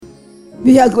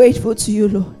We are grateful to you,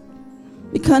 Lord.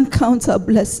 We can't count our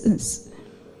blessings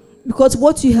because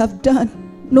what you have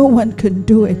done, no one can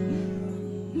do it.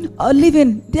 Our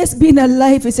living, just being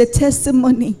alive is a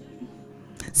testimony.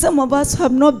 Some of us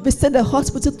have not visited the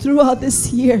hospital throughout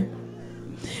this year.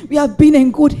 We have been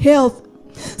in good health.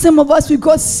 Some of us, we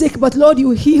got sick, but Lord,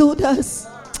 you healed us.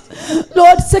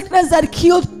 Lord, sickness that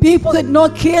killed people did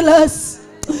not kill us.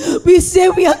 We say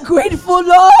we are grateful,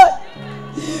 Lord.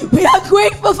 We are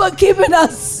grateful for keeping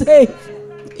us safe.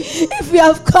 If we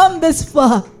have come this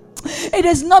far, it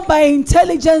is not by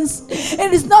intelligence,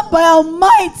 it is not by our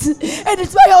might, it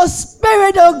is by your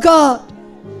Spirit, oh God.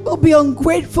 We'll be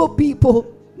ungrateful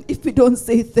people if we don't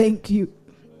say thank you.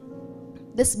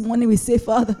 This morning we say,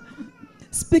 Father,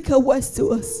 speak a word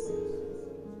to us.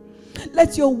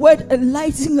 Let your word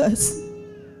enlighten us.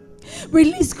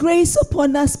 Release grace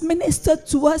upon us. Minister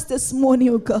to us this morning,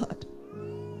 oh God.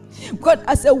 God,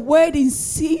 as a word in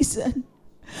season,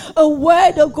 a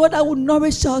word of God that will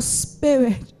nourish our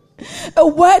spirit, a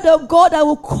word of God that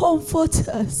will comfort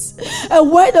us, a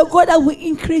word of God that will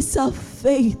increase our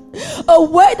faith, a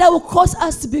word that will cause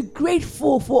us to be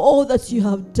grateful for all that you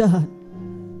have done.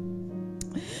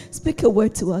 Speak a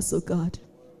word to us, oh God.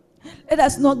 Let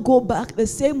us not go back the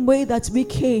same way that we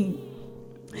came.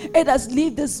 Let us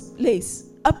leave this place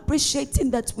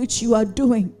appreciating that which you are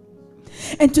doing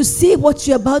and to see what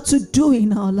you're about to do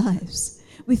in our lives.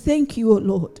 We thank you, O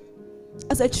Lord.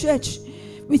 As a church,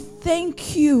 we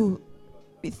thank you.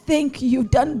 We thank you.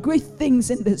 You've done great things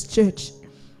in this church.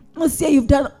 Let's say you've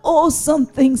done awesome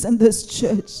things in this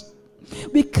church.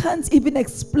 We can't even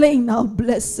explain our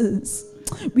blessings.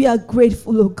 We are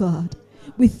grateful, O God.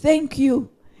 We thank you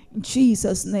in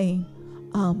Jesus' name.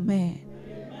 Amen.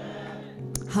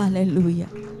 Hallelujah.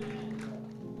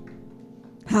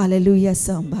 Hallelujah,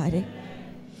 somebody.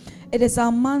 It is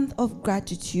our month of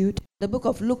gratitude. The book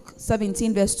of Luke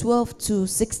 17, verse 12 to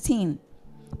 16.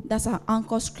 That's our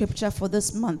anchor scripture for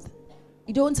this month.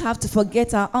 You don't have to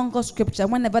forget our anchor scripture.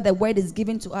 Whenever the word is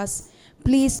given to us,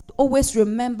 please always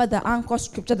remember the anchor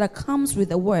scripture that comes with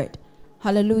the word.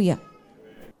 Hallelujah.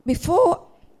 Before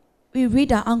we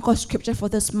read our anchor scripture for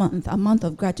this month, a month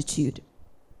of gratitude,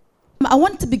 I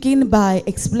want to begin by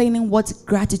explaining what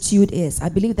gratitude is. I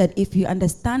believe that if you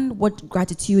understand what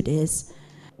gratitude is,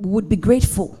 we would be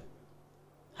grateful.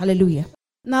 Hallelujah.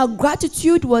 Now,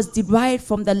 gratitude was derived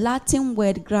from the Latin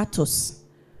word gratus,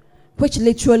 which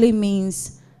literally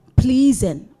means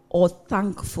pleasing or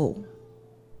thankful.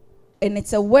 And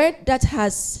it's a word that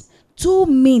has two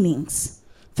meanings.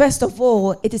 First of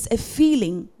all, it is a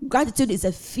feeling. Gratitude is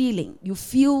a feeling. You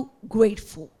feel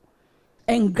grateful.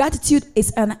 And gratitude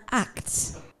is an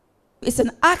act. It's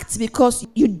an act because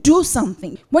you do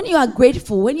something. When you are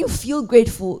grateful, when you feel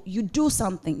grateful, you do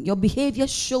something. Your behavior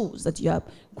shows that you are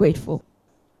grateful.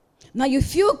 Now, you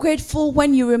feel grateful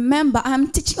when you remember.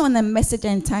 I'm teaching on a message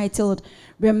entitled,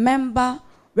 Remember,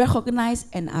 Recognize,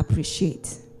 and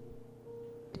Appreciate.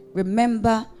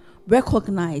 Remember,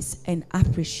 recognize, and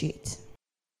appreciate.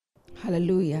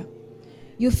 Hallelujah.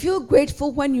 You feel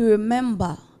grateful when you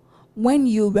remember, when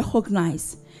you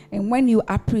recognize, and when you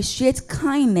appreciate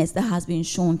kindness that has been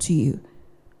shown to you.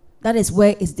 That is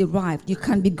where it's derived. You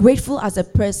can be grateful as a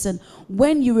person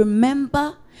when you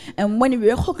remember and when you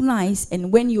recognize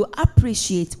and when you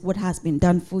appreciate what has been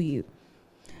done for you.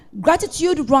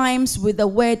 Gratitude rhymes with the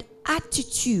word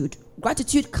attitude.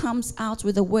 Gratitude comes out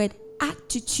with the word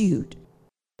attitude.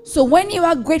 So when you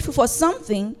are grateful for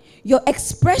something, your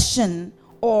expression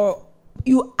or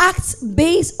you act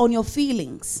based on your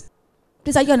feelings.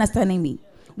 Please, are you understanding me?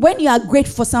 When you are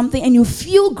grateful for something and you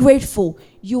feel grateful,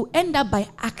 you end up by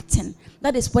acting.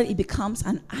 That is when it becomes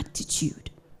an attitude.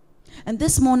 And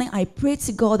this morning, I pray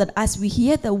to God that as we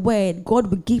hear the word, God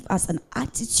will give us an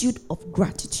attitude of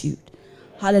gratitude.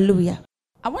 Hallelujah.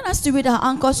 I want us to read our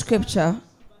anchor scripture,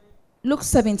 Luke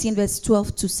 17, verse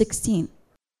 12 to 16.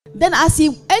 Then as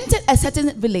he entered a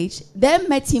certain village, there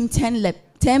met him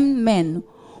 10 men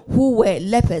who were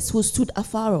lepers, who stood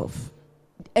afar off.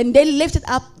 And they lifted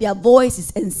up their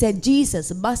voices and said,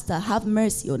 Jesus, Master, have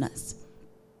mercy on us.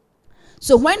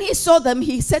 So when he saw them,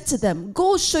 he said to them,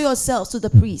 go show yourselves to the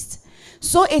priest.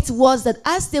 So it was that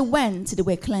as they went, they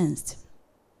were cleansed.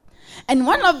 And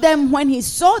one of them, when he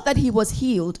saw that he was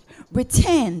healed,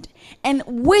 returned and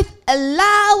with a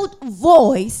loud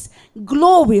voice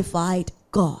glorified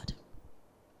God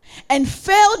and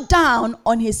fell down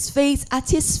on his face at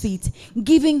his feet,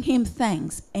 giving him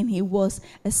thanks. And he was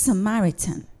a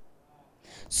Samaritan.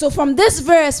 So from this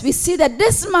verse, we see that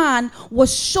this man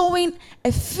was showing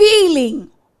a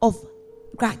feeling of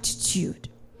gratitude.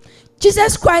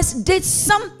 Jesus Christ did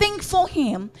something for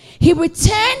him. He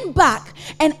returned back,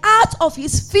 and out of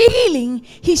his feeling,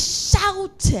 he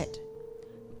shouted,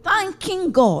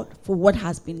 thanking God for what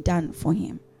has been done for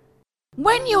him.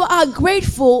 When you are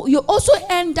grateful, you also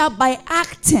end up by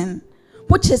acting,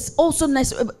 which is also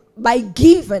by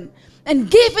giving.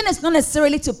 And giving is not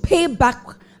necessarily to pay back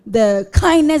the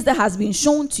kindness that has been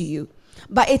shown to you,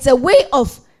 but it's a way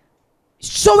of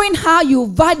showing how you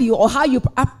value or how you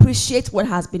appreciate what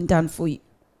has been done for you.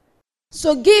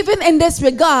 So giving in this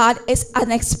regard is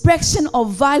an expression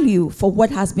of value for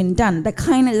what has been done, the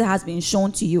kindness that has been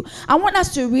shown to you. I want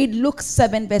us to read Luke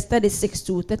 7 verse 36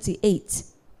 to 38,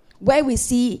 where we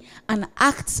see an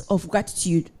act of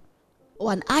gratitude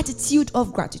or an attitude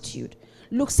of gratitude.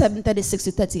 Luke 7, 36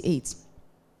 to 38.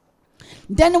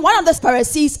 Then one of the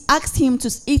Pharisees asked him to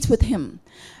eat with him.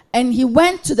 And he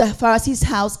went to the Pharisee's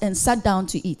house and sat down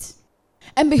to eat.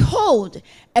 And behold,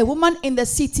 a woman in the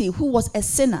city who was a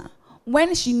sinner,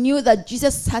 when she knew that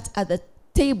Jesus sat at the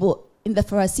table in the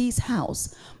Pharisee's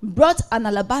house, brought an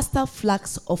alabaster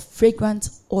flask of fragrant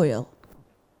oil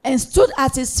and stood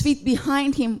at his feet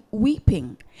behind him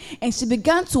weeping. And she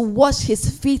began to wash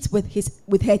his feet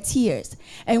with her tears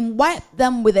and wiped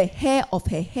them with the hair of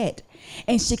her head.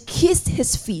 And she kissed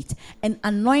his feet and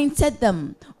anointed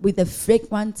them with the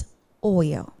fragrant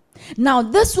oil. Now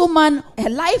this woman, her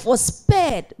life was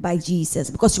spared by Jesus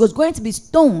because she was going to be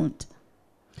stoned.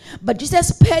 But Jesus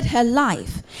spared her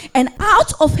life. And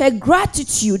out of her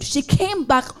gratitude, she came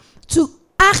back to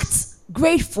act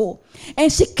grateful.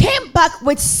 And she came back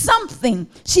with something.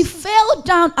 She fell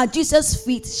down at Jesus'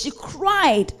 feet. She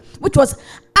cried, which was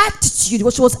attitude,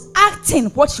 which was acting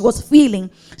what she was feeling.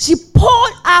 She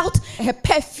poured out her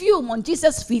perfume on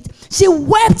Jesus' feet. She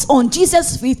wept on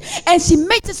Jesus' feet. And she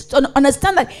made us to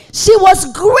understand that she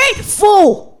was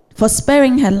grateful for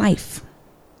sparing her life.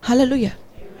 Hallelujah.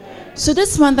 Amen. So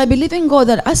this month, I believe in God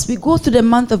that as we go through the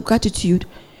month of gratitude,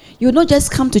 you will not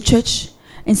just come to church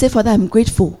and say, Father, I'm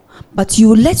grateful. But you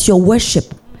will let your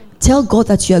worship tell God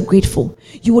that you are grateful.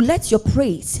 You will let your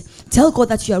praise tell God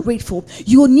that you are grateful.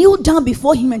 You will kneel down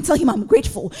before him and tell him, I'm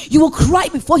grateful. You will cry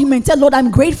before him and tell Lord, I'm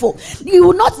grateful. You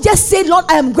will not just say, Lord,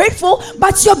 I am grateful,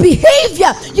 but your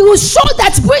behavior, you will show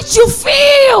that which you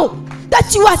feel,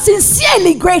 that you are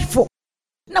sincerely grateful.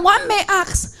 Now one may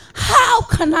ask, how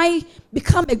can I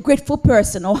become a grateful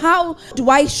person? Or how do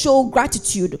I show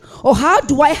gratitude? Or how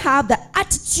do I have the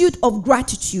attitude of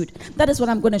gratitude? That is what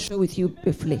I'm going to share with you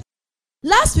briefly.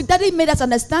 Last week, Daddy made us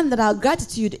understand that our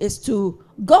gratitude is to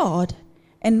God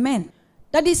and men.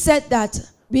 Daddy said that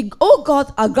we owe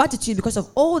God our gratitude because of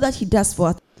all that he does for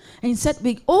us. And he said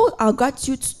we owe our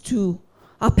gratitude to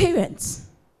our parents,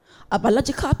 our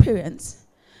biological parents,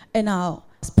 and our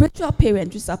spiritual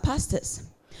parents, which are pastors.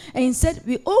 And he said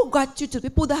we owe gratitude to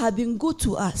people that have been good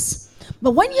to us.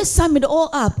 But when you sum it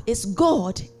all up, it's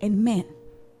God and men.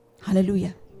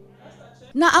 Hallelujah.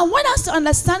 Now, I want us to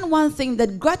understand one thing,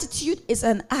 that gratitude is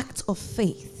an act of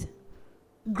faith.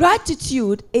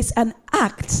 Gratitude is an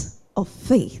act of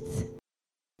faith.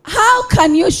 How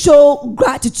can you show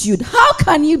gratitude? How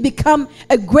can you become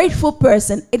a grateful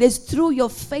person? It is through your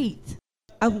faith.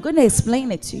 I'm going to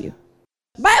explain it to you.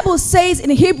 Bible says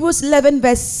in Hebrews 11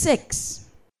 verse 6,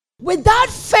 without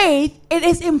faith, it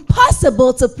is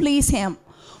impossible to please him.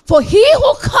 For he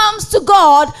who comes to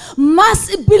God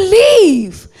must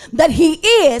believe that he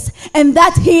is, and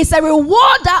that he is a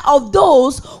rewarder of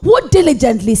those who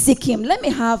diligently seek him. Let me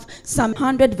have Psalm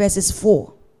 100 verses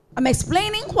 4. I'm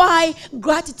explaining why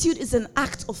gratitude is an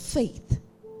act of faith.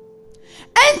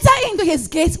 Enter into his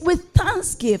gates with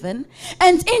thanksgiving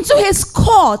and into his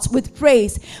courts with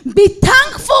praise. Be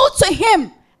thankful to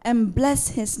him and bless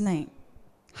his name.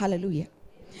 Hallelujah.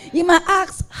 You might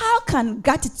ask, how can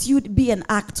gratitude be an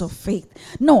act of faith?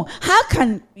 No, how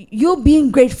can you being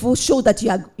grateful show that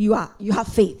you have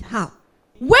faith? How?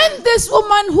 When this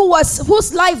woman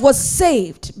whose life was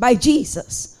saved by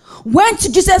Jesus went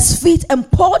to Jesus' feet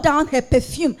and poured down her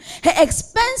perfume, her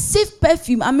expensive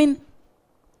perfume. I mean,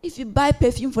 if you buy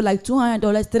perfume for like $200,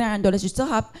 $300, you still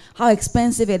have how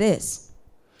expensive it is.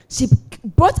 She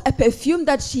brought a perfume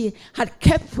that she had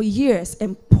kept for years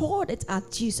and poured it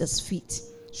at Jesus' feet,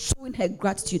 showing her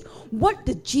gratitude. What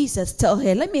did Jesus tell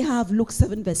her? Let me have Luke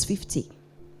 7 verse 50.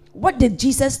 What did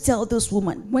Jesus tell this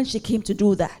woman when she came to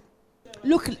do that?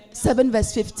 Luke 7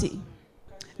 verse 50.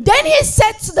 Then he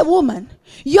said to the woman,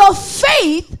 your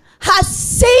faith has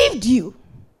saved you.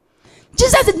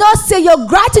 Jesus did not say your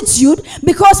gratitude,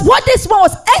 because what this one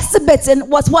was exhibiting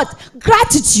was what?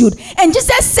 Gratitude. And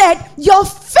Jesus said, your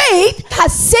faith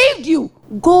has saved you.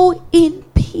 Go in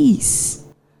peace.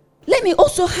 Let me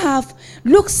also have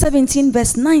Luke 17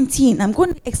 verse 19. I'm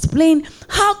going to explain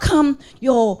how come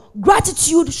your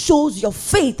gratitude shows your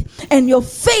faith, and your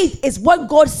faith is what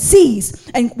God sees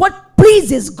and what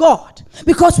pleases God.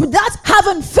 Because without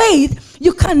having faith,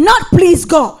 you cannot please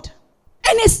God.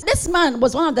 And this man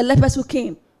was one of the lepers who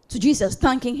came to Jesus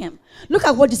thanking him. Look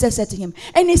at what Jesus said to him.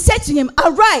 And he said to him,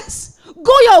 "Arise,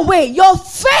 go your way. Your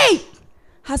faith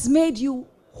has made you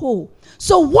whole."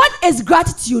 So what is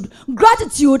gratitude?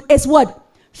 Gratitude is what?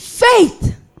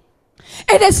 Faith.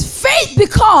 It is faith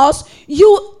because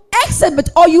you exhibit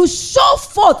or you show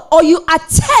forth or you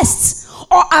attest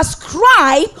or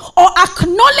ascribe or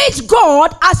acknowledge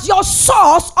God as your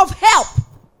source of help.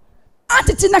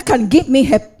 Auntie Tina can give me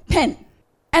her pen,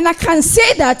 and I can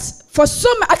say that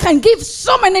I can give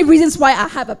so many reasons why I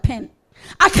have a pen.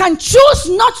 I can choose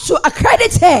not to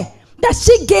accredit her that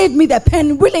she gave me the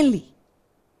pen willingly.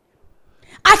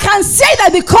 I can say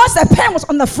that because the pen was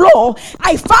on the floor,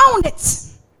 I found it.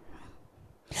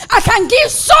 I can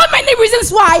give so many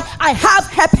reasons why I have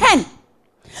her pen.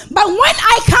 But when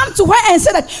I come to her and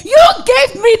say that you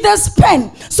gave me this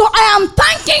pen, so I am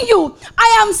thanking you.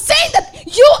 I am saying that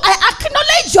I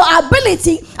acknowledge your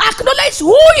ability, acknowledge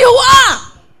who you are.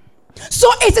 So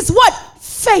it is what?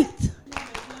 Faith.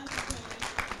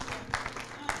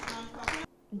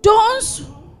 Those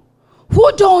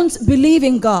who don't believe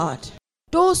in God,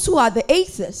 those who are the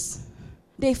atheists,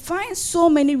 they find so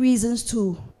many reasons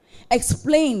to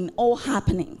explain all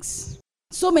happenings.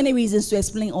 So many reasons to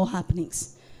explain all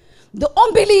happenings. The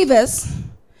unbelievers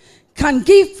can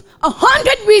give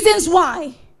 100 reasons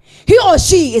why he or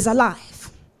she is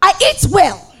alive. I eat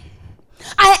well.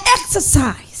 I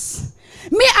exercise.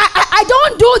 I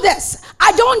don't do this.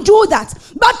 I don't do that.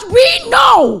 But we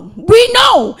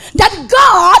know that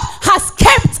God has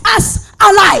kept us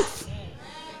alive.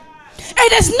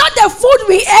 It is not the food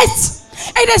we ate.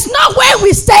 It is not where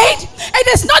we stayed. It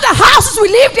is not the houses we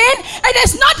lived in. It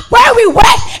is not where we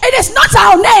work. It is not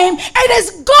our name. It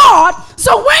is God.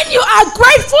 So when you are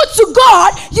grateful to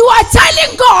God, you are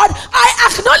telling God, I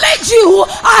acknowledge you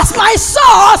as my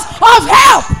source of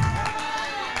help.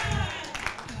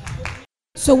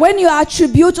 So when you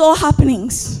attribute all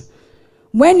happenings,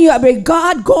 when you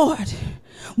regard God,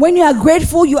 when you are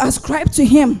grateful, you ascribe to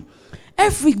Him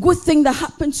every good thing that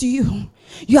happened to you.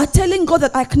 You are telling God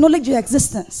that I acknowledge your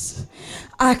existence.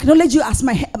 I acknowledge you as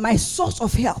my source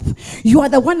of help. You are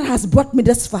the one that has brought me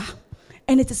this far.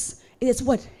 And it is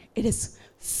what? It is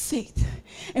faith.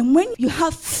 And when you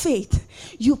have faith,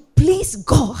 you please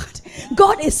God.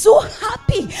 God is so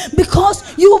happy because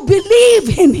you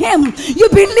believe in Him. You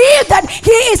believe that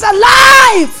He is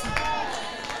alive.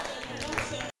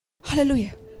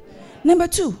 Hallelujah. Number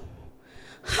 2,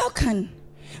 how can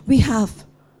we have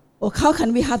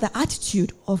the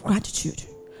attitude of gratitude?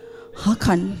 How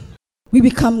can we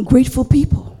become grateful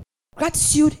people?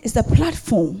 Gratitude is the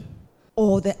platform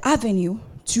or the avenue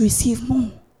to receive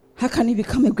more. How can you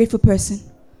become a grateful person?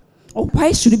 Or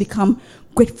why should we become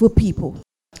grateful people?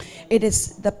 It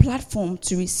is the platform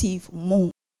to receive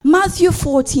more. Matthew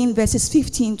 14 verses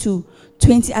 15 to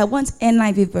 20. I want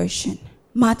NIV version.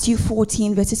 Matthew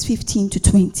 14 verses 15 to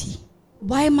 20.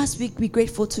 Why must we be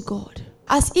grateful to God?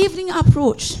 As evening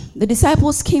approached, the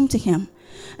disciples came to him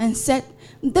and said,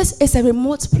 "This is a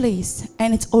remote place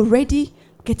and it's already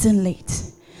getting late.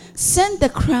 Send the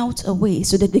crowd away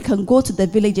so that they can go to the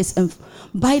villages and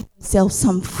buy themselves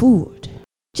some food."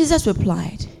 Jesus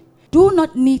replied, "Do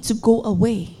not need to go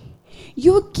away.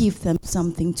 You give them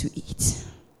something to eat."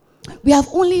 "We have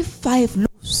only 5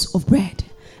 loaves of bread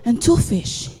and 2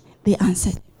 fish," they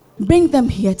answered. "Bring them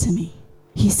here to me,"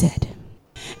 he said.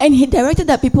 And he directed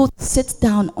the people to sit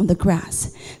down on the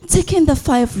grass. Taking the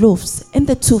 5 loaves and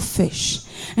the 2 fish,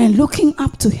 and looking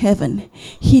up to heaven,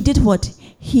 he did what?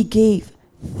 He gave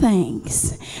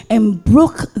thanks and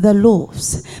broke the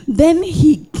loaves. Then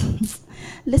he,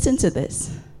 listen to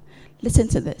this.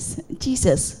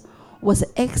 Jesus was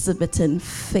exhibiting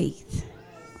faith.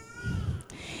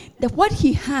 That what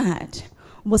he had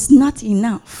was not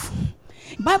enough.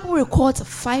 Bible records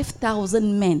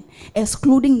 5,000 men,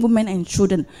 excluding women and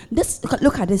children.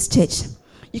 Look at this church.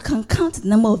 You can count the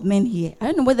number of men here. I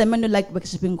don't know whether men don't like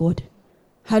worshiping God.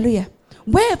 Hallelujah.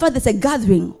 Wherever there's a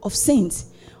gathering of saints,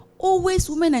 always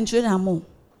women and children are more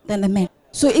than the men.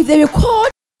 So if they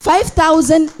record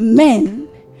 5,000 men,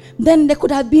 then there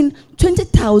could have been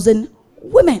 20,000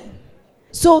 women.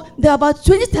 So there are about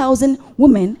 20,000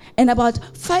 women and about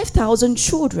 5,000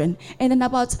 children and then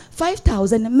about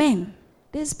 5,000 men.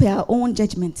 This is by our own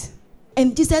judgment.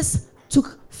 And Jesus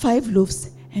took 5 loaves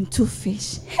and 2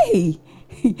 fish. Hey,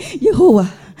 Jehovah,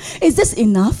 is this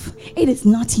enough? It is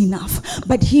not enough.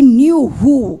 But he knew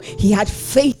who he had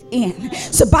faith in.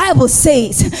 So Bible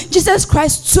says Jesus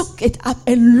Christ took it up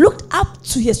and looked up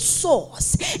to his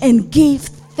source and gave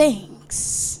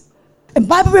thanks. And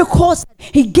Bible records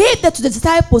he gave that to the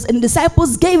disciples, and the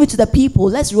disciples gave it to the people.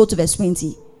 Let's roll to verse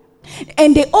 20.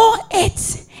 And they all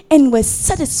ate and were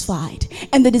satisfied.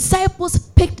 And the disciples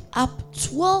picked up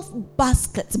 12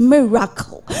 baskets,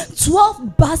 miracle,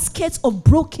 12 baskets of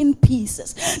broken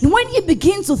pieces. When you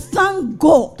begin to thank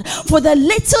God for the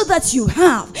little that you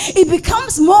have, it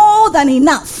becomes more than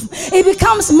enough. It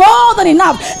becomes more than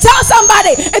enough. Tell somebody,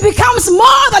 it becomes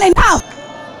more than enough.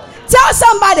 Tell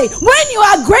somebody, when you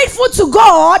are grateful to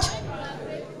God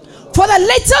for the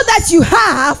little that you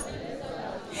have,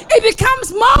 it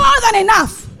becomes more than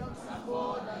enough.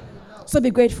 So be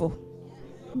grateful.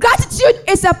 Gratitude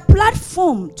is a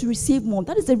platform to receive more.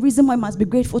 That is the reason why I must be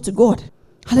grateful to God.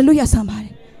 Hallelujah,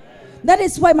 somebody. That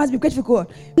is why I must be grateful to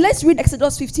God. Let's read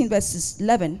Exodus 15 verses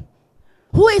 11.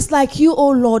 Who is like you, O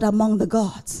Lord, among the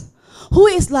gods? Who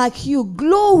is like you,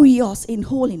 glorious in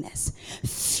holiness,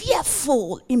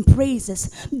 fearful in praises,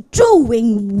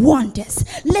 doing wonders?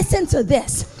 Listen to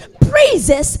this.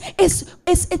 Praises is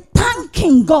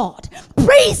thanking God.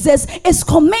 Praises is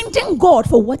commending God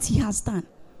for what he has done.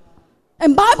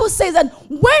 And Bible says that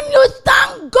when you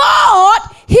thank God,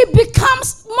 he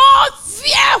becomes more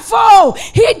fearful.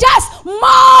 He does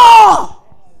more.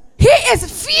 He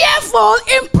is fearful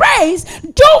in praise,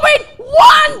 doing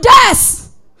wonders.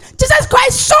 Jesus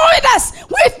Christ showed us,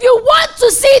 if you want to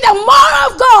see the more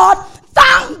of God,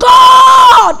 thank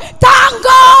God. Thank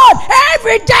God.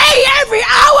 Every day, every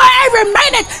hour, every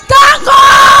minute, thank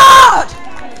God.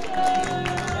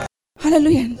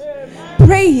 Hallelujah.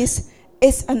 Praise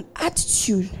is an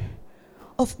attitude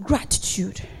of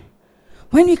gratitude.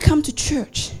 When we come to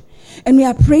church and we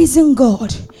are praising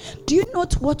God, do you know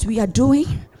what we are doing?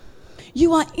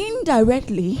 You are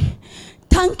indirectly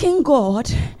thanking God.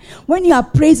 When you are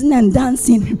praising and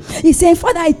dancing, he's saying,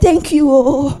 Father, I thank you.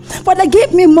 Oh. Father,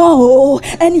 give me more. Oh.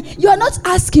 And you are not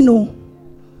asking. Oh.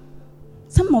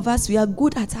 Some of us, we are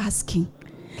good at asking.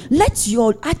 Let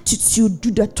your attitude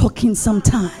do the talking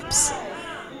sometimes.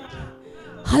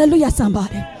 Hallelujah,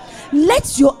 somebody.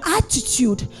 Let your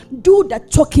attitude do the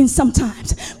talking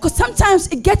sometimes. Because sometimes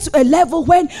it gets to a level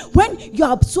when you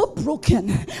are so broken,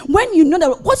 when you know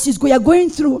that what you are going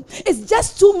through is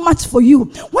just too much for you.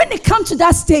 When it comes to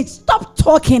that stage, stop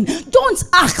talking. Don't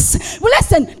ask. Well,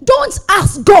 listen, don't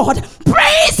ask God.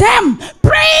 Praise him.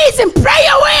 Praise him. Pray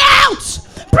your way out.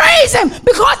 Praise him.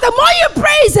 Because the more you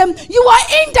praise him, you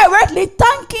are indirectly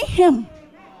thanking him.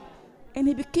 And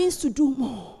he begins to do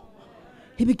more.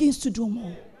 He begins to do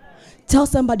more. Tell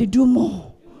somebody, do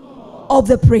more of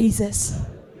the praises.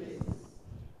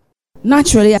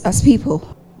 Naturally, as people,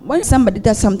 when somebody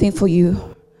does something for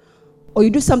you, or you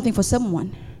do something for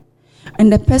someone,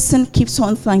 and the person keeps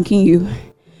on thanking you,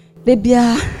 baby,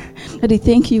 Daddy,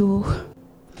 thank you.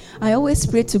 I always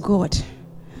pray to God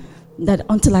that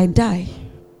until I die,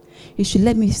 you should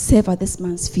let me serve at this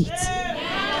man's feet.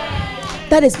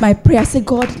 That is my prayer. I say,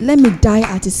 God, let me die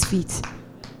at his feet,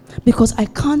 because I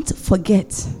can't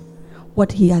forget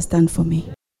what he has done for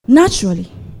me. Naturally,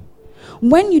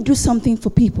 when you do something for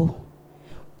people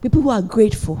who are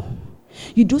grateful,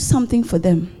 you do something for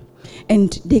them,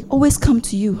 and they always come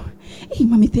to you. Hey,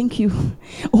 mommy, thank you.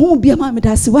 Oh, be a mommy,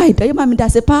 that's why. Mommy,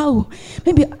 that's a power.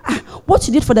 Maybe what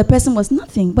you did for the person was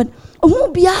nothing, but oh,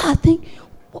 be a thing.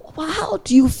 How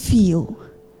do you feel?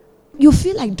 You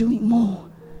feel like doing more.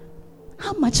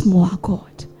 How much more our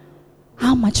God?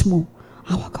 How much more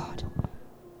our God?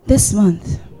 This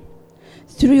month,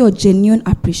 through your genuine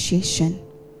appreciation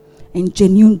and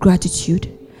genuine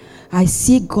gratitude, I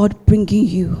see God bringing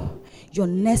you your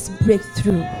next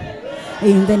breakthrough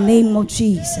in the name of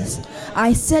Jesus.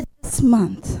 I said this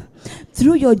month,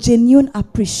 through your genuine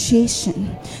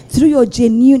appreciation, through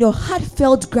your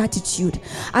heartfelt gratitude,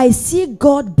 I see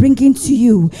God bringing to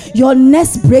you your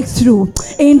next breakthrough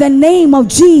in the name of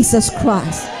Jesus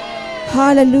Christ.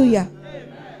 Hallelujah.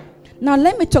 Now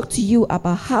let me talk to you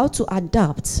about how to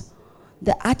adopt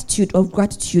the attitude of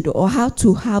gratitude, or how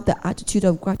to have the attitude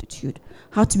of gratitude,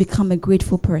 how to become a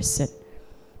grateful person.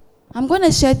 I'm going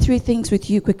to share 3 things with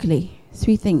you quickly.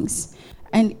 3 things.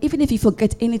 And even if you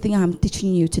forget anything I'm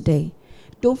teaching you today,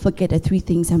 don't forget the 3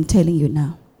 things I'm telling you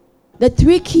now. The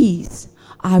 3 keys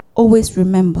are always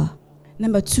remember.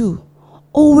 Number 2,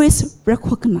 always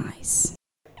recognize.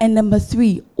 And number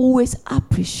 3, always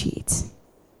appreciate.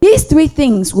 These 3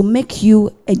 things will make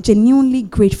you a genuinely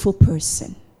grateful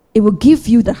person. It will give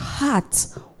you the heart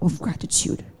of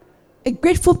gratitude. A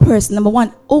grateful person, number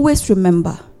 1, always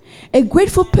remember. A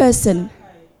grateful person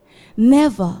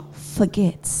never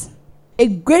forgets. A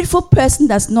grateful person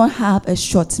does not have a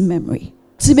short memory.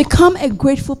 To become a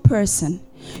grateful person,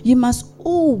 you must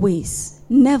always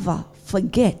never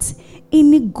forget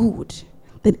any good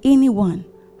that anyone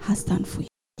has done for you.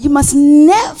 You must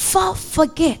never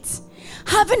forget.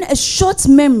 Having a short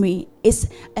memory is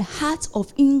a heart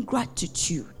of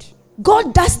ingratitude.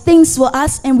 God does things for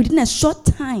us, and within a short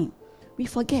time, we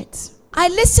forget. I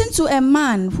listened to a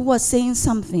man who was saying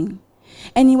something,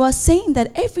 and he was saying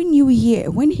that every new year,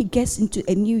 when he gets into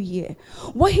a new year,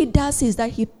 what he does is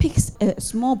that he picks a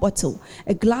small bottle,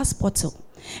 a glass bottle,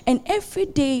 and every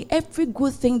day, every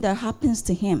good thing that happens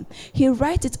to him, he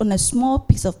writes it on a small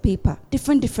piece of paper,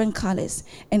 different colors,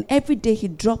 and every day he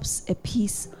drops a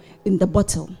piece in the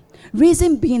bottle.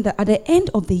 Reason being that at the end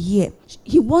of the year,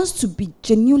 he wants to be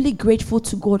genuinely grateful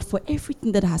to God for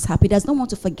everything that has happened. He does not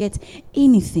want to forget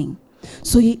anything.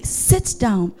 So he sits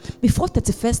down before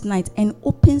 31st night and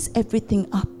opens everything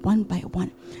up one by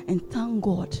one and thank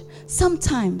God.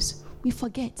 Sometimes we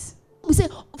forget. We say,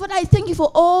 "Father, I thank you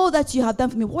for all that you have done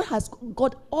for me." What has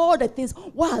God, all the things,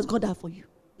 what has God done for you?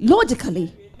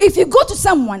 Logically, if you go to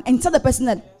someone and tell the person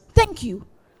that, "Thank you,"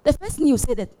 the first thing you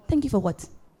say that, "Thank you for what?"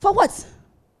 For what?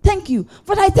 Thank you.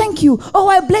 Father, I thank you. Oh,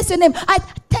 I bless your name. I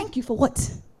thank you for what?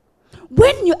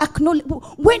 When you acknowledge,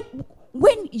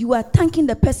 when you are thanking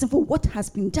the person for what has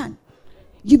been done,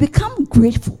 you become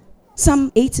grateful.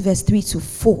 Psalm 8 verse 3 to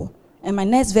 4. And my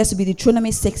next verse will be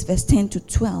Deuteronomy 6 verse 10 to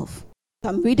 12.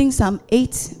 I'm reading Psalm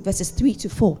 8 verses 3 to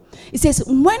 4. It says,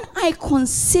 when I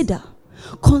consider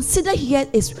here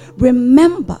is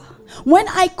remember. When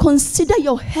I consider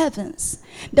your heavens,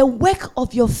 the work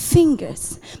of your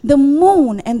fingers, the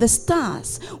moon and the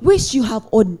stars, which you have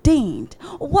ordained,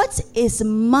 what is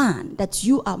man that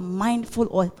you are mindful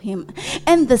of him,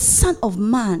 and the Son of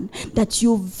Man that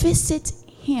you visit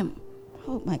him?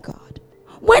 Oh my God.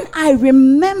 When I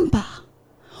remember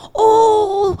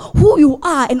all who you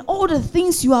are and all the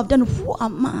things you have done, who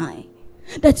am I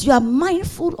that you are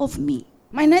mindful of me?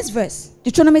 My next verse,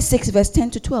 Deuteronomy 6 verse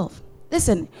 10 to 12.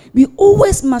 Listen, we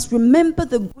always must remember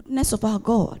the goodness of our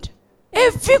God.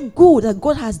 Every good that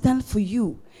God has done for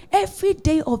you, every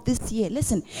day of this year.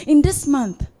 Listen, in this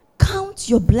month, count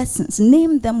your blessings,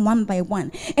 name them one by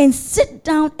one, and sit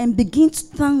down and begin to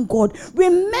thank God.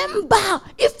 Remember,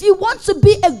 if you want to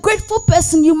be a grateful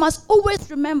person, you must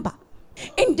always remember.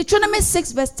 In Deuteronomy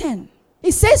 6 verse 10,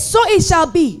 it says, so it shall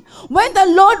be when the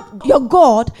Lord your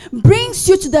God brings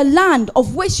you to the land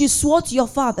of which you swore to your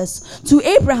fathers, to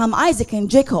Abraham, Isaac, and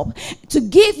Jacob, to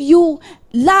give you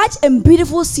large and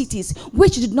beautiful cities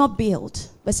which you did not build.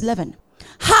 Verse 11.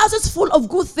 Houses full of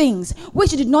good things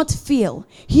which you did not fill,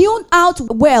 hewn out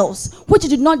wells which you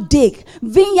did not dig,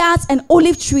 vineyards and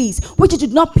olive trees which you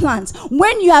did not plant.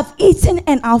 When you have eaten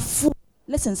and are full.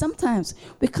 Listen, sometimes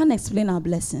we can't explain our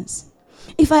blessings.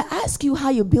 If I ask you how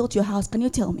you built your house, can you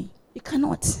tell me? You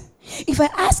cannot. If I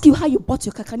ask you how you bought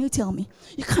your car, can you tell me?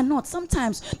 You cannot.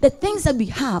 Sometimes the things that we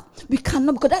have, we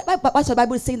cannot, because that's the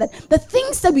Bible is saying that the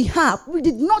things that we have, we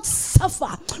did not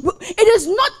suffer. It is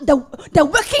not the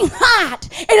working hard.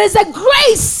 It is a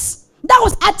grace that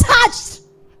was attached.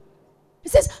 It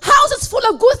says, houses full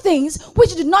of good things which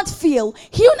you did not fill,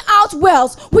 hewn out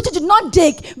wells which you did not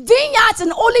dig, vineyards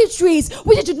and olive trees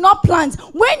which you did not plant,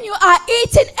 when you are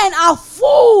eaten and are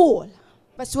full.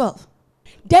 Verse 12.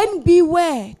 Then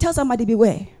beware. Tell somebody,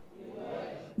 beware.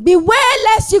 Beware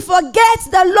lest you forget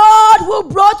the Lord who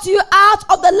brought you out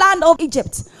of the land of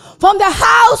Egypt, from the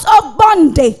house of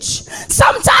bondage.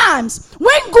 Sometimes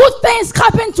when good things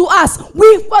happen to us,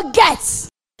 we forget.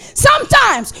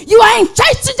 Sometimes you are in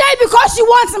church today because you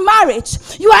want marriage.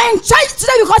 You are in church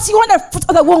today because you want the fruit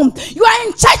of the womb. You are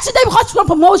in church today because you want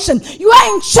promotion. You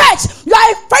are in church. You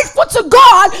are faithful to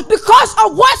God because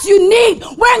of what you need.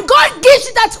 When God gives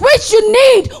you that which you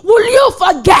need, will you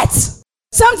forget?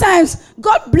 Sometimes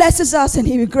God blesses us and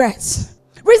he regrets.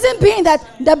 Reason being that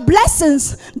the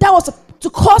blessings that was to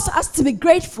cause us to be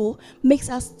grateful makes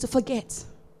us to forget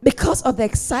because of the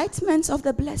excitement of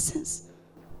the blessings.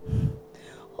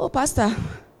 Oh, Pastor,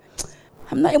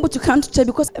 I'm not able to come to church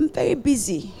because I'm very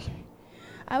busy.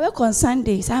 I work on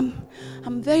Sundays. I'm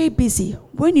very busy.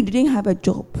 When you didn't have a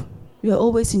job, you are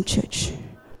always in church.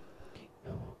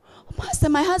 Oh, Pastor,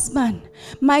 my husband,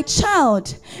 my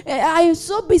child, I am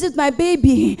so busy with my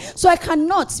baby, so I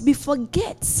cannot. We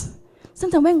forget.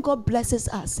 Sometimes when God blesses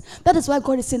us, that is why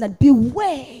God is saying that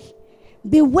beware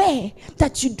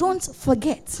that you don't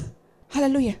forget.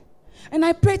 Hallelujah. And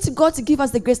I pray to God to give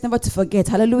us the grace never to forget.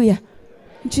 Hallelujah.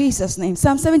 In Jesus' name.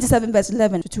 Psalm 77 verse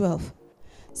 11 to 12.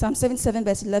 Psalm 77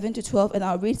 verse 11 to 12. And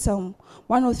I'll read Psalm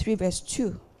 103 verse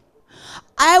 2.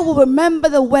 I will remember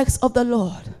the works of the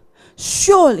Lord.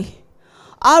 Surely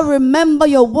I'll remember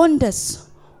your wonders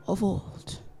of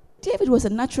old. David was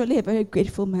naturally a very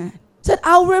grateful man. He said,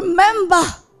 I'll remember.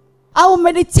 I will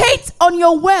meditate on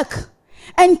your work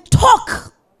and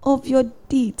talk of your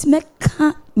deeds.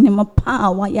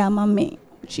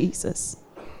 Jesus.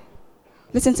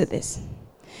 Listen to this.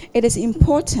 It is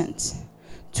important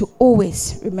to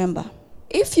always remember.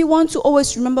 If you want to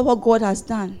always remember what God has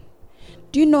done,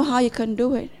 do you know how you can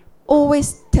do it?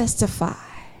 Always testify.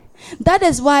 That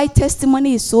is why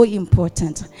testimony is so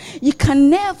important. You can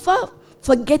never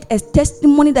forget a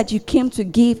testimony that you came to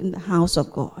give in the house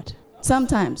of God.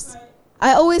 Sometimes,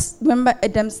 I always remember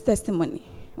Adam's testimony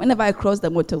whenever I cross the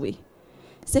motorway.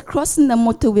 It's crossing the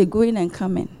motorway, going and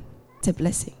coming. It's a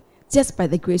blessing, just by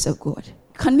the grace of God.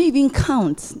 Can we even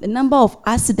count the number of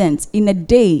accidents in a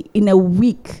day, in a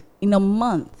week, in a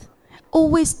month?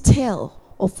 Always tell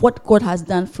of what God has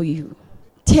done for you.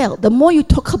 Tell. The more you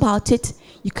talk about it,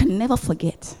 you can never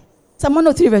forget. Psalm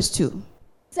 103 verse 2.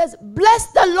 It says,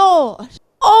 bless the Lord,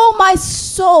 O my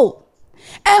soul,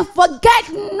 and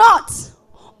forget not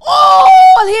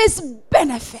all his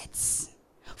benefits.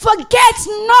 Forget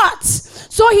not.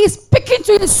 So he's speaking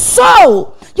to his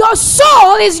soul. Your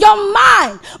soul is your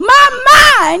mind. My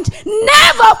mind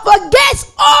never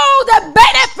forgets all the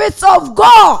benefits of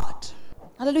God.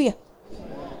 Hallelujah.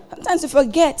 Sometimes we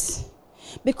forget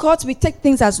because we take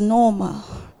things as normal.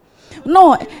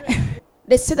 No,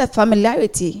 they say that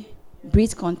familiarity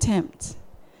breeds contempt.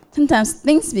 Sometimes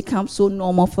things become so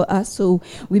normal for us, so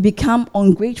we become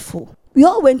ungrateful. We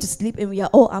all went to sleep and we are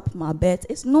all up from our beds.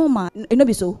 It's normal.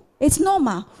 It's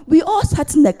normal. We all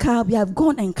sat in the car. We have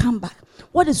gone and come back.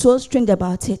 What is so strange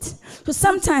about it? So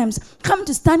sometimes, come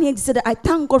to stand here and say that I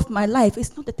thank God for my life.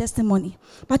 It's not a testimony.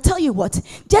 But I tell you what,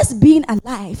 just being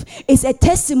alive is a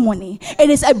testimony. It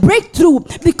is a breakthrough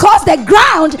because the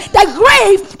ground, the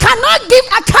grave cannot give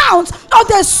account of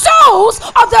the souls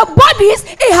of the bodies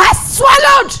it has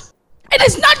swallowed. It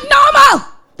is not normal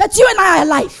that you and I are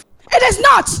alive. It is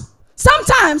not.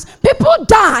 Sometimes people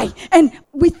die and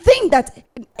we think that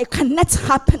it cannot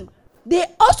happen. They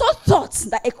also thought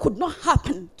that it could not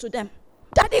happen to them.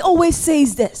 Daddy always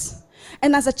says this.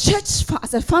 And as a church,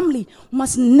 as a family,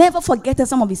 must never forget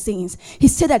some of his sayings. He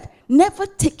said that never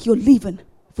take your living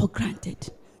for granted.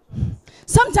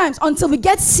 Sometimes until we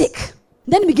get sick,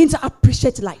 then we begin to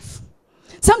appreciate life.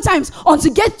 Sometimes until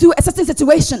you get through a certain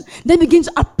situation, then begin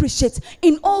to appreciate.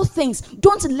 In all things,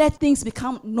 don't let things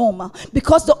become normal.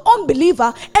 Because the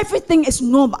unbeliever, everything is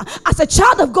normal. As a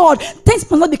child of God, things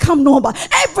must not become normal.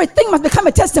 Everything must become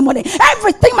a testimony.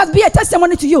 Everything must be a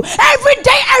testimony to you. Every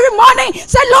day, every morning,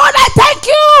 say, Lord, I thank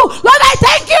you. Lord, I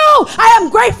thank you. I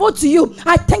am grateful to you.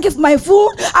 I thank you for my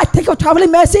food. I thank you for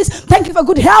traveling mercies. Thank you for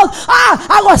good health.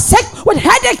 I was sick with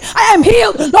headache. I am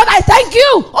healed. Lord, I thank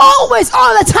you. Always,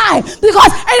 all the time.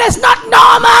 Because it is not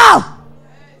normal.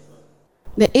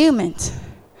 The ailment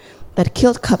that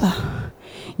killed Kaba,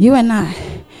 you and I,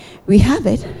 we have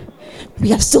it.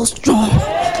 We are still strong.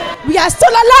 We are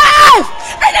still alive.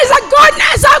 It is the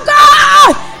goodness of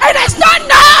God. It is not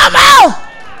normal.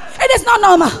 It is not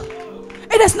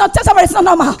normal. It is not. Tell somebody it's not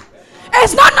normal.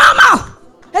 It's not normal.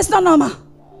 It's not normal.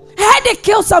 Headache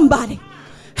killed somebody.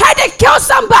 Headache kills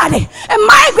somebody. A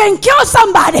migraine kills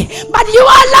somebody. But you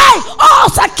are alive.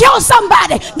 Ulcer kills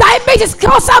somebody. Diabetes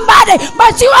kills somebody.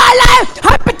 But you are alive.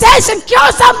 Hypertension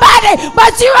kills somebody.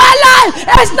 But you are alive.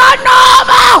 It's not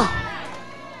normal.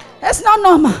 It's not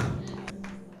normal.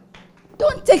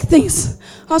 Don't take things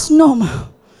as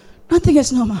normal. Nothing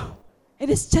is normal. It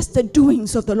is just the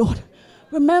doings of the Lord.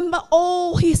 Remember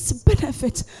all his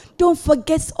benefits. Don't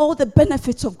forget all the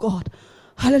benefits of God.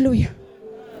 Hallelujah.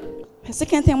 The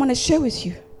second thing I want to share with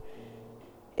you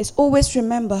is always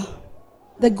remember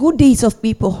the good deeds of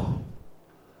people.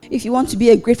 If you want to be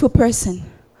a grateful person,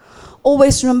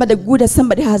 always remember the good that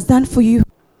somebody has done for you.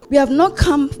 We have not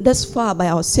come this far by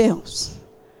ourselves.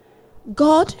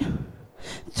 God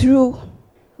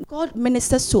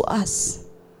ministers to us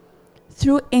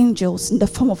through angels in the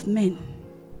form of men.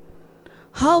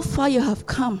 How far you have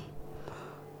come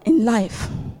in life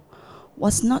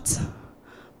was not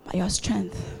by your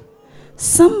strength.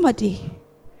 Somebody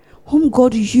whom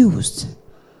God used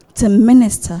to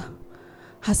minister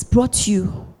has brought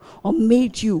you or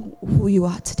made you who you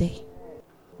are today.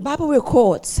 Bible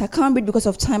records, I can't read because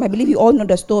of time. I believe you all know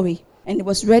the story. And it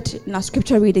was read in our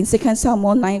scripture reading, 2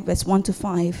 Samuel 9, verse 1 to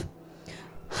 5.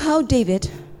 How David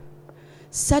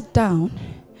sat down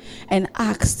and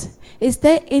asked, is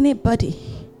there anybody?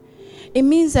 It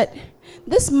means that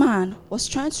this man was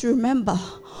trying to remember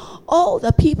all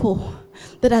the people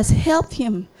that has helped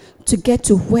him to get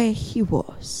to where he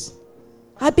was.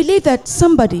 I believe that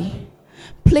somebody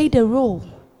played a role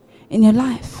in your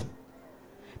life,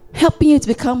 helping you to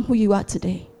become who you are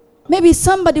today. Maybe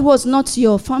somebody was not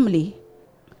your family,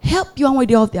 help you one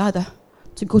way or the other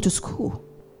to go to school,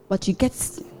 but you get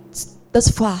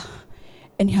this far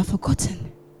and you have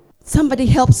forgotten. Somebody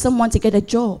helped someone to get a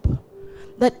job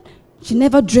that she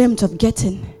never dreamt of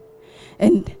getting,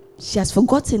 and she has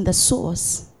forgotten the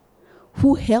source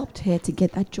who helped her to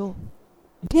get that job.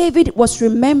 David was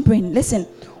remembering, listen,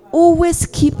 always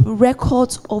keep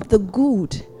records of the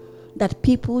good that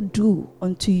people do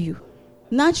unto you.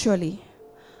 Naturally,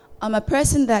 I'm a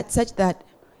person that such that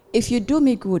if you do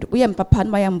me good, we am papa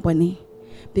and my amboni,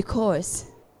 because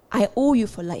I owe you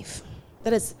for life.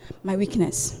 That is my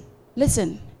weakness.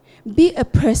 Listen, be a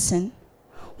person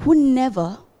who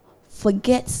never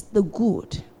forgets the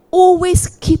good.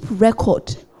 Always keep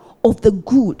record of the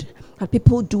good that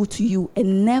people do to you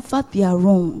and never their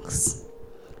wrongs.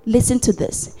 Listen to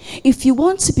this. If you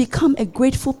want to become a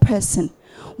grateful person,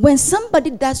 when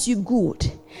somebody does you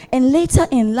good and later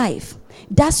in life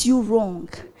does you wrong,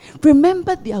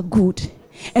 remember their good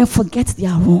and forget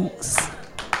their wrongs.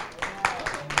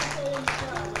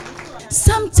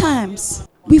 Sometimes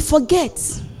we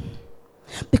forget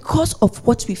because of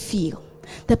what we feel.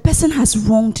 The person has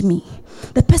wronged me.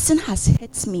 The person has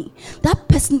hurt me. That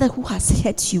person who has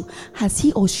hurt you, has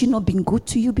he or she not been good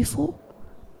to you before?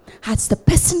 Has the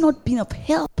person not been of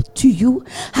help to you?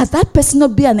 Has that person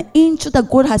not been an angel that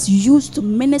God has used to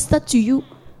minister to you?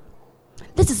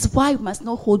 This is why we must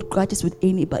not hold grudges with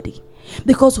anybody.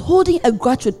 Because holding a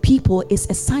grudge with people is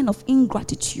a sign of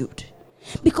ingratitude.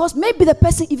 Because maybe the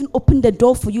person even opened the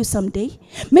door for you someday.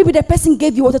 Maybe the person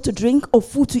gave you water to drink or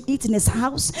food to eat in his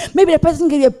house. Maybe the person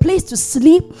gave you a place to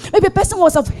sleep. Maybe the person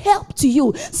was of help to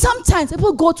you. Sometimes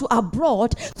people go to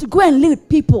abroad to go and live with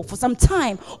people for some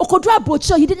time. Or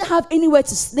Kodra you didn't have anywhere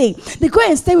to stay. They go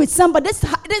and stay with somebody. This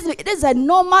is a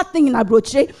normal thing in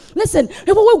Abroche. Listen,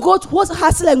 people will go to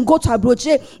hustle and go to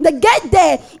Abroche. They get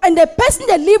there and the person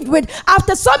they lived with,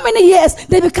 after so many years,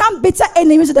 they become bitter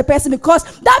enemies of the person because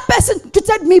that person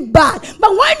treated me bad.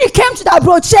 But when you came to the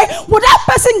Abroche, well, that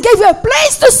person gave you a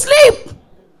place to sleep.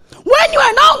 When you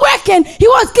were not working, he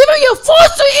was giving you food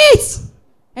to eat.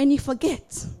 And you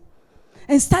forget.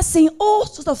 And start saying all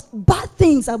sorts of bad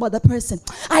things about the person.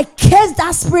 I curse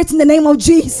that spirit in the name of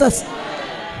Jesus.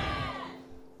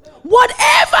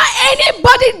 Whatever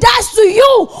anybody does to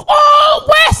you,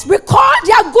 always record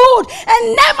their good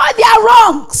and never their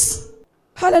wrongs.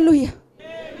 Hallelujah.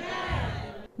 Amen.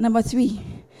 Number 3.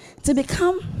 To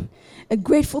become a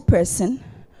grateful person,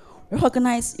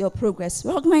 recognize your progress.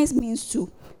 Recognize means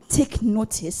to take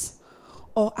notice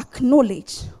or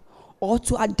acknowledge or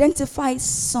to identify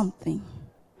something.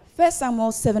 1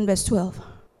 Samuel 7 verse 12.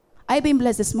 Are you being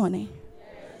blessed this morning?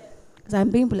 Because I'm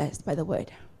being blessed by the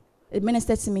word. It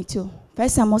ministered to me too. 1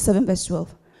 Samuel 7 verse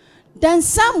 12. Then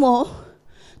Samuel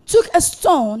took a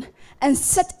stone and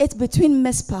set it between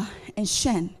Mizpah and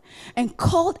Shen and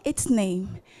called its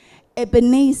name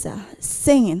Ebenezer,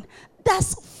 saying,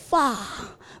 thus far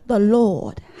the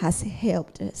Lord has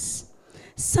helped us.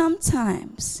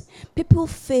 Sometimes people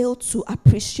fail to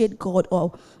appreciate God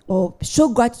or show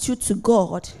gratitude to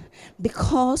God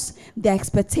because their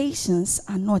expectations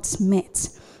are not met.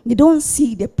 They don't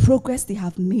see the progress they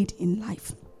have made in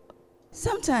life.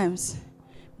 Sometimes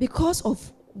because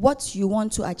of what you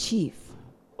want to achieve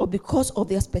or because of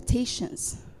the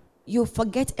expectations, you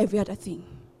forget every other thing.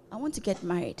 I want to get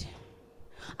married.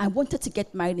 I wanted to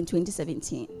get married in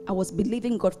 2017. I was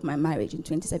believing God for my marriage in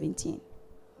 2017.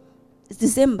 It's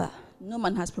December. No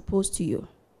man has proposed to you.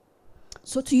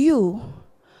 So to you,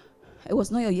 it was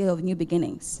not your year of new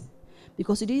beginnings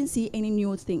because you didn't see any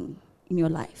new thing in your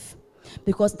life.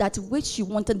 Because that which you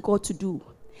wanted God to do,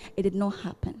 it did not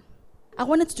happen. I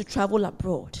wanted to travel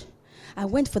abroad. I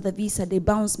went for the visa. They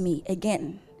bounced me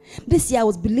again. This year I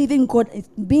was believing God,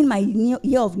 being my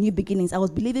year of new beginnings, I was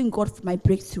believing God for my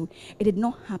breakthrough. It did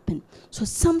not happen. So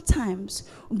sometimes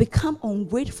we become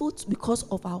ungrateful because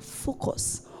of our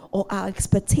focus or our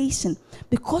expectation.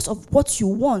 Because of what you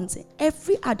want,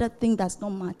 every other thing does not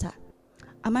matter.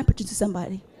 Am I preaching to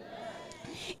somebody?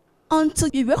 Until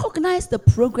you recognize the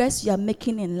progress you are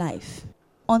making in life,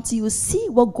 until you see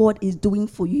what God is doing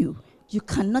for you, you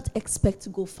cannot expect to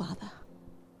go farther.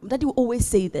 Daddy will always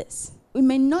say this. We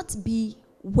may not be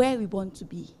where we want to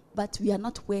be, but we are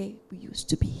not where we used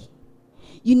to be.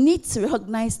 You need to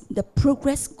recognize the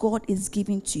progress God is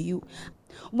giving to you.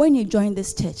 When you join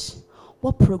this church,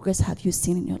 what progress have you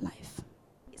seen in your life?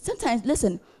 Sometimes,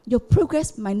 listen, your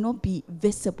progress might not be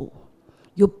visible.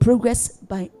 Your progress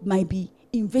might be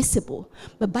invisible.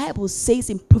 The Bible says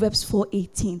in Proverbs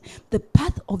 4:18, the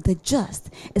path of the just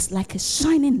is like a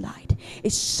shining light.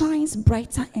 It shines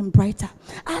brighter and brighter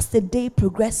as the day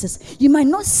progresses. You might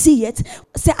not see it.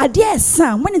 Say, "Adia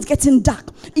Sam," when it's getting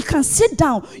dark, you can sit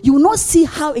down. You will not see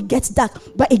how it gets dark,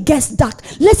 but it gets dark.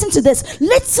 Listen to this.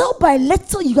 Little by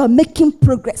little, you are making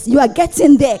progress. You are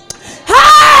getting there.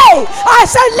 Hey! I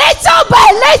said, little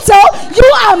by little, you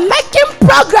are making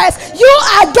progress. You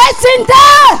are getting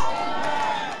there.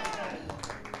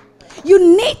 You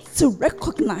need to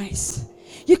recognize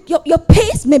your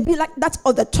pace may be like that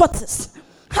of the tortoise.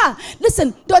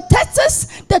 Listen,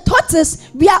 the tortoise,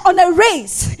 we are on a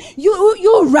race.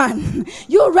 You run,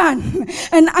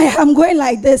 and I am going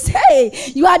like this. Hey,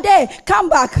 you are there, come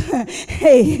back.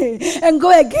 Hey, and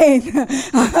go again.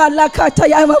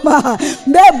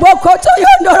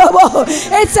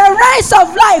 It's a race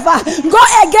of life. Go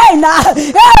again.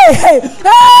 Hey.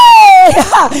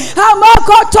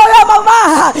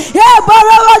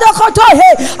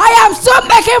 I am still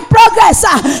making progress.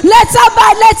 Letter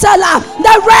by letter.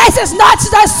 The race is not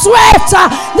the swift.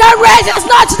 The race is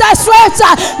not the swift.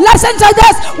 Listen to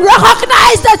this.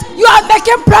 Recognize that you are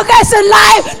making progress in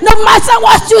life. No matter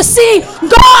what you see,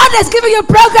 God is giving you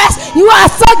progress. You are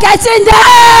still getting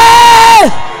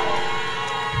there.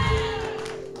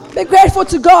 Be grateful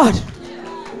to God.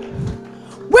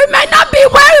 We may not be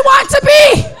where we want to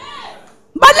be,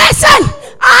 but listen,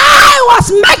 I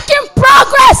was making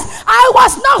progress. I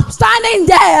was not standing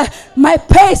there. My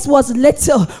pace was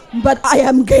little, but I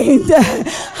am gained.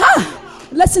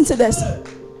 Listen to this.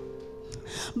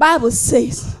 Bible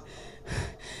says,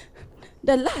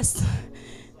 the last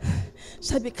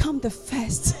shall become the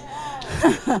first.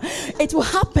 It will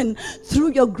happen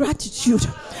through your gratitude.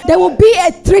 There will be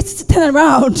a 360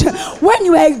 turnaround when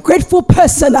you are a grateful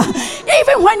person.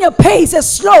 Even when your pace is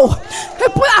slow,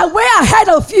 people are way ahead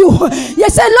of you. You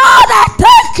say, "Lord, I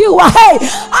thank you. Hey,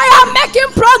 I am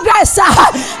making progress.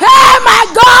 Hey, my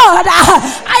God,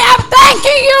 I am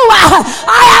thanking you.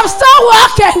 I am still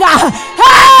working.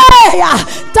 Hey,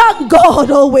 thank God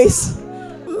always."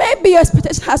 Maybe your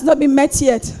expectation has not been met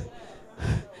yet.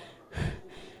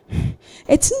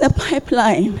 It's in the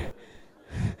pipeline.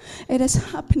 It is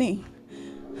happening.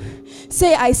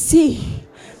 Say, "I see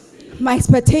my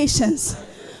expectations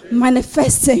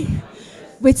manifesting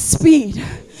with speed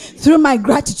through my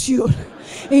gratitude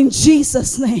in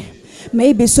Jesus' name."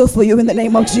 May it be so for you in the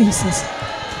name of Jesus.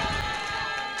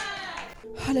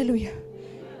 Hallelujah.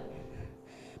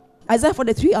 Isaiah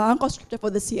 43, our anchor scripture for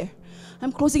this year.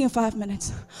 I'm closing in 5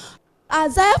 minutes.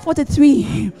 Isaiah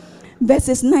 43,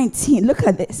 verses 19. Look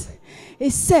at this.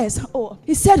 It says,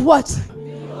 he said what?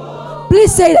 Behold.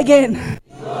 Please say it again.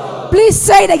 Behold. Please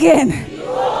say it again.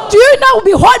 Behold. Do you know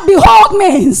what behold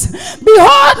means?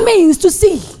 Behold means to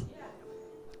see.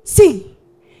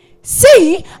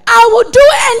 See, I will do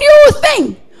a new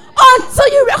thing. Until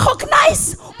you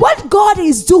recognize what God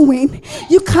is doing,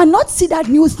 you cannot see that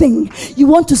new thing you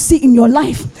want to see in your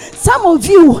life. Some of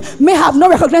you may have not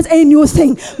recognized any new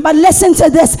thing, but listen to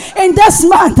this. In this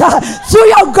month, through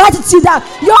your gratitude,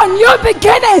 your new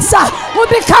beginnings will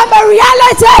become a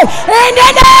reality in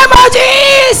the name of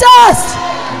Jesus.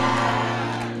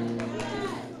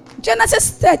 Genesis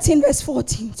 13, verse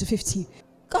 14 to 15.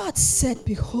 God said,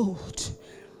 "Behold,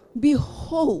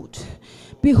 behold."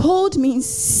 Behold means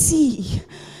see.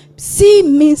 See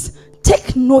means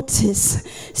take notice.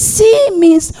 See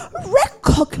means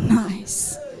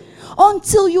recognize.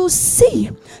 Until you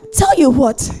see. Tell you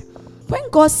what, when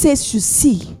God says you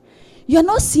see, you're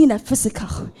not seeing a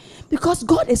physical. Because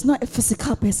God is not a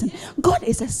physical person. God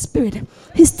is a spirit.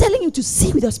 He's telling you to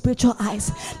see with your spiritual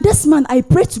eyes. This man, I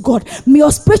pray to God, may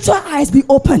your spiritual eyes be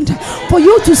opened for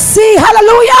you to see.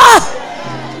 Hallelujah.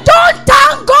 Don't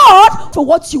thank God for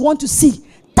what you want to see.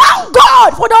 Thank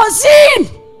God for the unseen.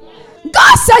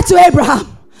 God said to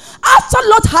Abraham, after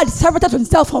Lot had separated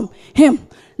himself from him,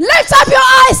 lift up your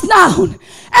eyes now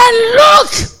and look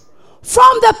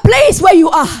from the place where you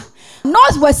are.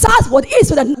 Northward, southward,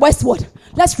 eastward, and westward.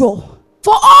 Let's roll.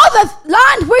 For all the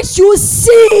land which you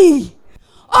see,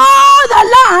 all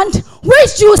the land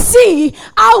which you see,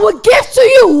 I will give to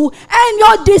you and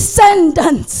your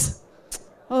descendants.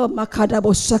 Oh,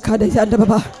 Makadabo Shakada.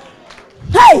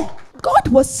 Hey, God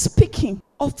was speaking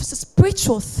of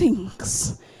spiritual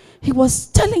things. He was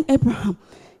telling Abraham,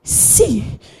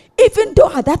 see, even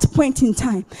though at that point in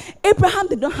time, Abraham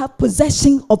did not have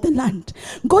possession of the land,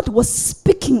 God was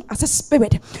speaking as a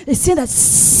spirit. He said that,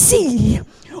 see,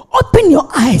 open your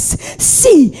eyes,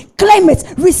 see, claim it,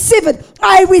 receive it.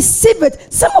 I receive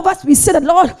it. Some of us, we say that,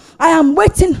 Lord, I am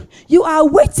waiting. You are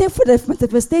waiting for the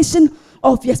manifestation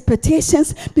of your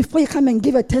expectations before you come and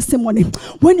give a testimony.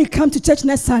 When you come to church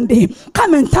next Sunday,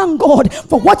 come and thank God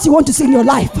for what you want to see in your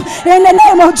life. In the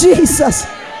name of Jesus.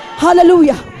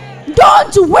 Hallelujah.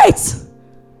 Don't wait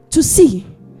to see.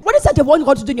 What is that you want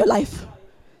God to do in your life?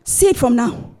 See it from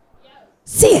now.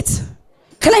 See it.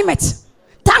 Claim it.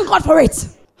 Thank God for it.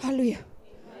 Hallelujah.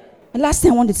 The last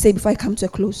thing I want to say before I come to a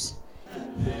close.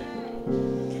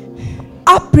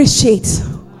 Appreciate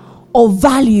or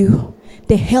value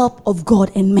the help of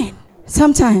God and men.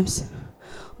 Sometimes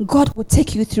God will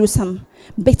take you through some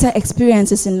bitter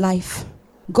experiences in life.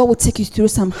 God will take you through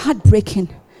some heartbreaking,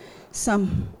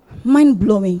 some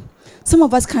mind-blowing. Some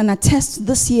of us can attest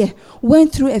this year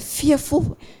went through a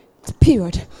fearful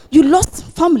period. You lost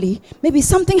family. Maybe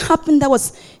something happened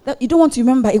that you don't want to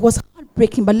remember. It was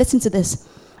heartbreaking, but listen to this.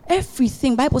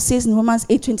 Everything, Bible says in Romans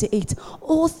 8:28,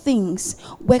 all things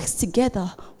works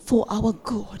together for our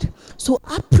good. So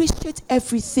appreciate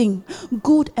everything,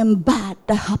 good and bad,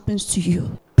 that happens to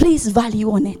you. Place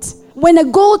value on it. When a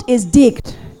gold is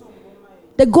digged,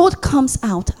 the gold comes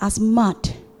out as mud.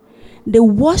 They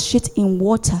wash it in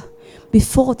water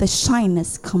before the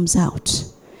shyness comes out.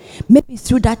 Maybe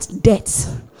through that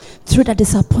death, through that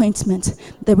disappointment,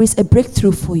 there is a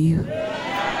breakthrough for you.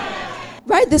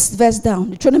 Write this verse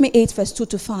down. Deuteronomy 8 verse 2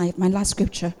 to 5, my last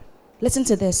scripture. Listen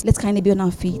to this. Let's kindly be on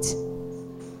our feet.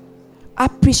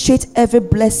 Appreciate every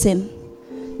blessing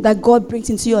that God brings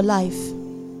into your life.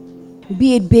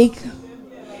 Be it big,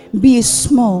 be it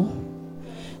small,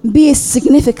 be it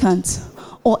significant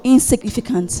or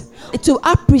insignificant. To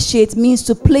appreciate means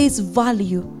to place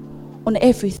value on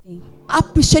everything.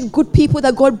 Appreciate good people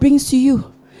that God brings to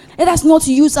you. Let us not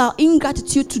use our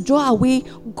ingratitude to draw away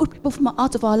good people from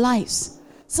out of our lives.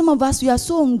 Some of us, we are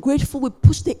so ungrateful, we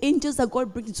push the angels that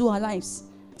God brings into our lives.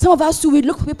 Some of us too, we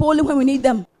look for people only when we need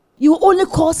them. You only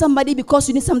call somebody because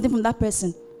you need something from that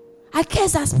person. I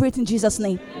curse that spirit in Jesus'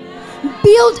 name.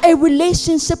 Build a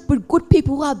relationship with good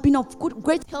people who have been of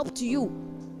great help to you.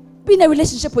 Be in a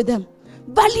relationship with them.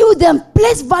 Value them.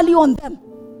 Place value on them.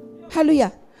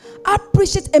 Hallelujah.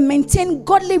 Appreciate and maintain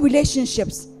godly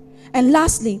relationships. And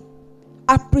lastly,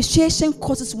 appreciation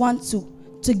causes one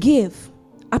to give.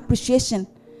 Appreciation.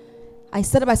 I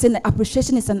started by saying that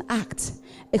appreciation is an act.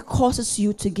 It causes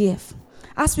you to give.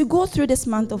 As we go through this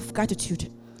month of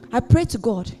gratitude, I pray to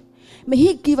God, may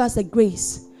He give us the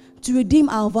grace to redeem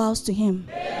our vows to Him.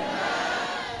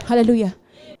 Hallelujah.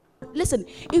 Listen,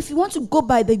 if you want to go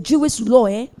by the Jewish law,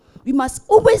 we must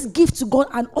always give to God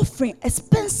an offering,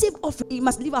 expensive offering. We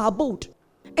must leave our abode.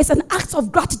 It's an act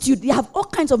of gratitude. They have all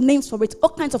kinds of names for it, all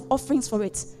kinds of offerings for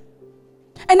it.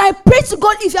 And I pray to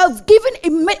God, if you have given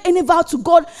any vow to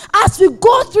God, as we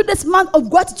go through this month of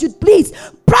gratitude, please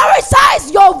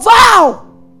prioritize your vow.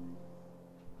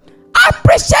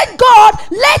 Appreciate God.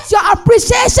 Let your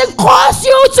appreciation cause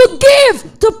you to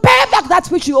give, to pay back that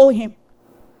which you owe Him.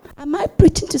 Am I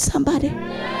preaching to somebody?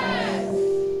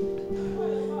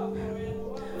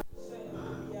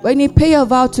 When you pay your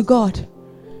vow to God,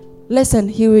 listen,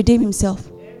 He will redeem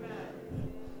Himself.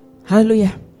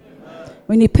 Hallelujah.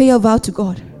 When you pay your vow to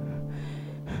God,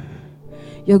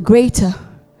 your greater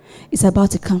is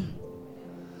about to come.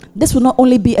 This will not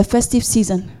only be a festive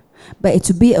season, but it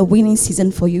will be a winning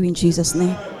season for you in Jesus'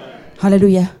 name.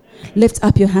 Hallelujah. Lift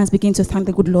up your hands. Begin to thank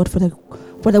the good Lord for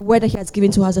the word that He has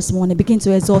given to us this morning. Begin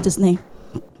to exalt His name.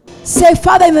 Say,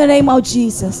 Father, in the name of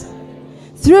Jesus,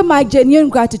 through my genuine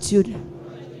gratitude,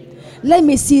 let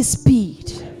me see speed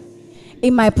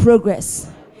in my progress.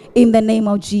 In the name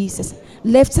of Jesus.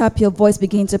 Lift up your voice.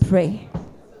 Begin to pray.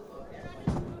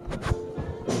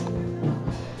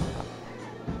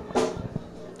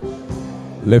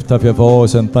 Lift up your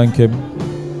voice and thank Him.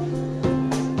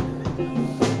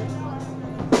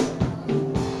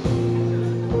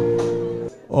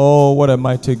 Oh, what a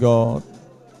mighty God.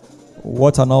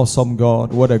 What an awesome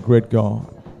God. What a great God.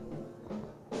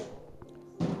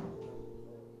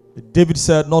 David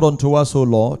said, not unto us, O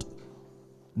Lord,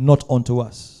 not unto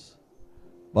us,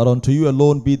 but unto you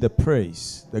alone be the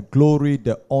praise, the glory,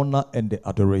 the honor, and the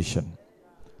adoration.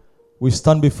 We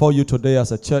stand before you today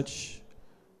as a church,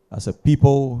 as a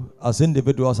people, as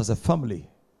individuals, as a family,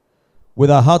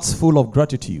 with our hearts full of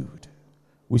gratitude.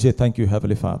 We say thank you,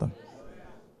 Heavenly Father.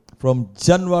 From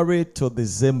January to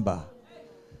December,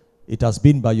 it has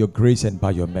been by your grace and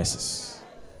by your mercies.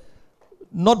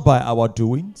 Not by our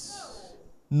doings,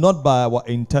 not by our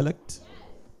intellect,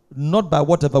 not by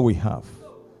whatever we have,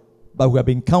 but we have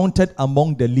been counted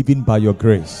among the living by your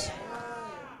grace.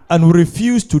 And we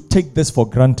refuse to take this for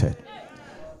granted.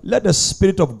 Let the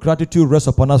spirit of gratitude rest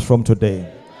upon us from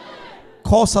today.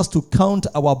 Cause us to count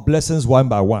our blessings one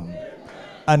by one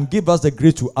and give us the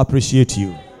grace to appreciate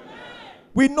you.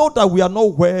 We know that we are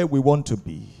not where we want to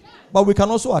be, but we can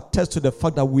also attest to the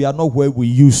fact that we are not where we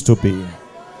used to be.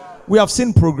 We have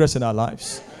seen progress in our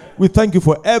lives. We thank you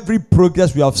for every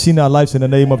progress we have seen in our lives in the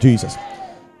name of Jesus.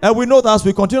 And we know that as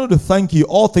we continue to thank you,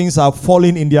 all things are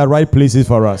falling in their right places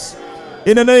for us.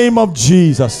 In the name of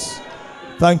Jesus.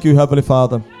 Thank you, Heavenly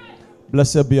Father.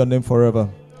 Blessed be your name forever.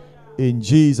 In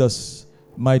Jesus'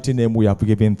 mighty name we have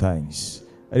given thanks.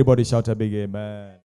 Everybody shout a big amen.